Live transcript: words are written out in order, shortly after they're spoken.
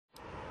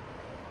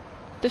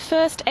The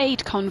first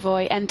aid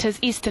convoy enters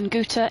Eastern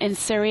Ghouta in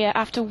Syria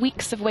after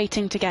weeks of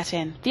waiting to get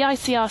in. The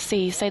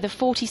ICRC say the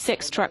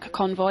 46-truck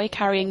convoy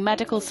carrying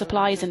medical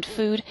supplies and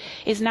food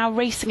is now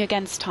racing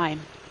against time.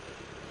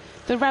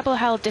 The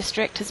rebel-held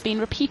district has been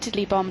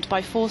repeatedly bombed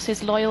by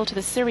forces loyal to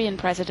the Syrian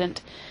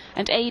president,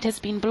 and aid has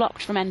been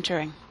blocked from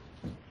entering.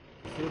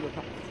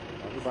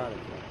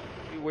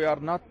 We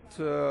are not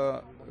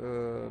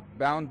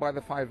bound by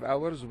the 5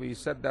 hours. We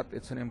said that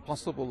it's an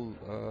impossible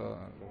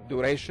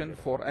duration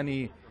for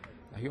any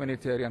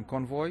humanitarian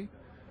convoy.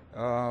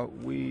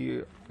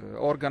 We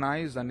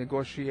organized and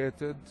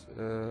negotiated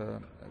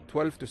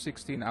 12 to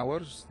 16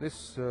 hours.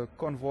 This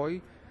convoy,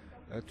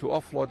 to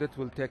offload it,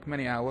 will take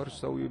many hours,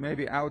 so we may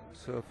be out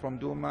from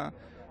Douma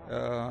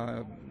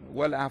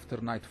well after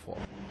nightfall.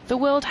 The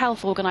World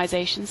Health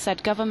Organization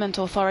said government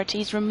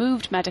authorities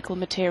removed medical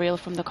material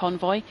from the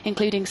convoy,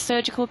 including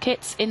surgical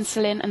kits,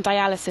 insulin and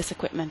dialysis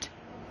equipment.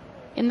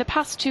 In the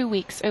past 2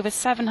 weeks, over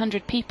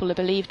 700 people are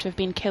believed to have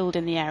been killed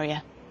in the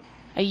area.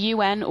 A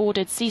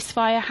UN-ordered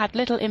ceasefire had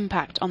little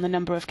impact on the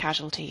number of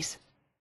casualties.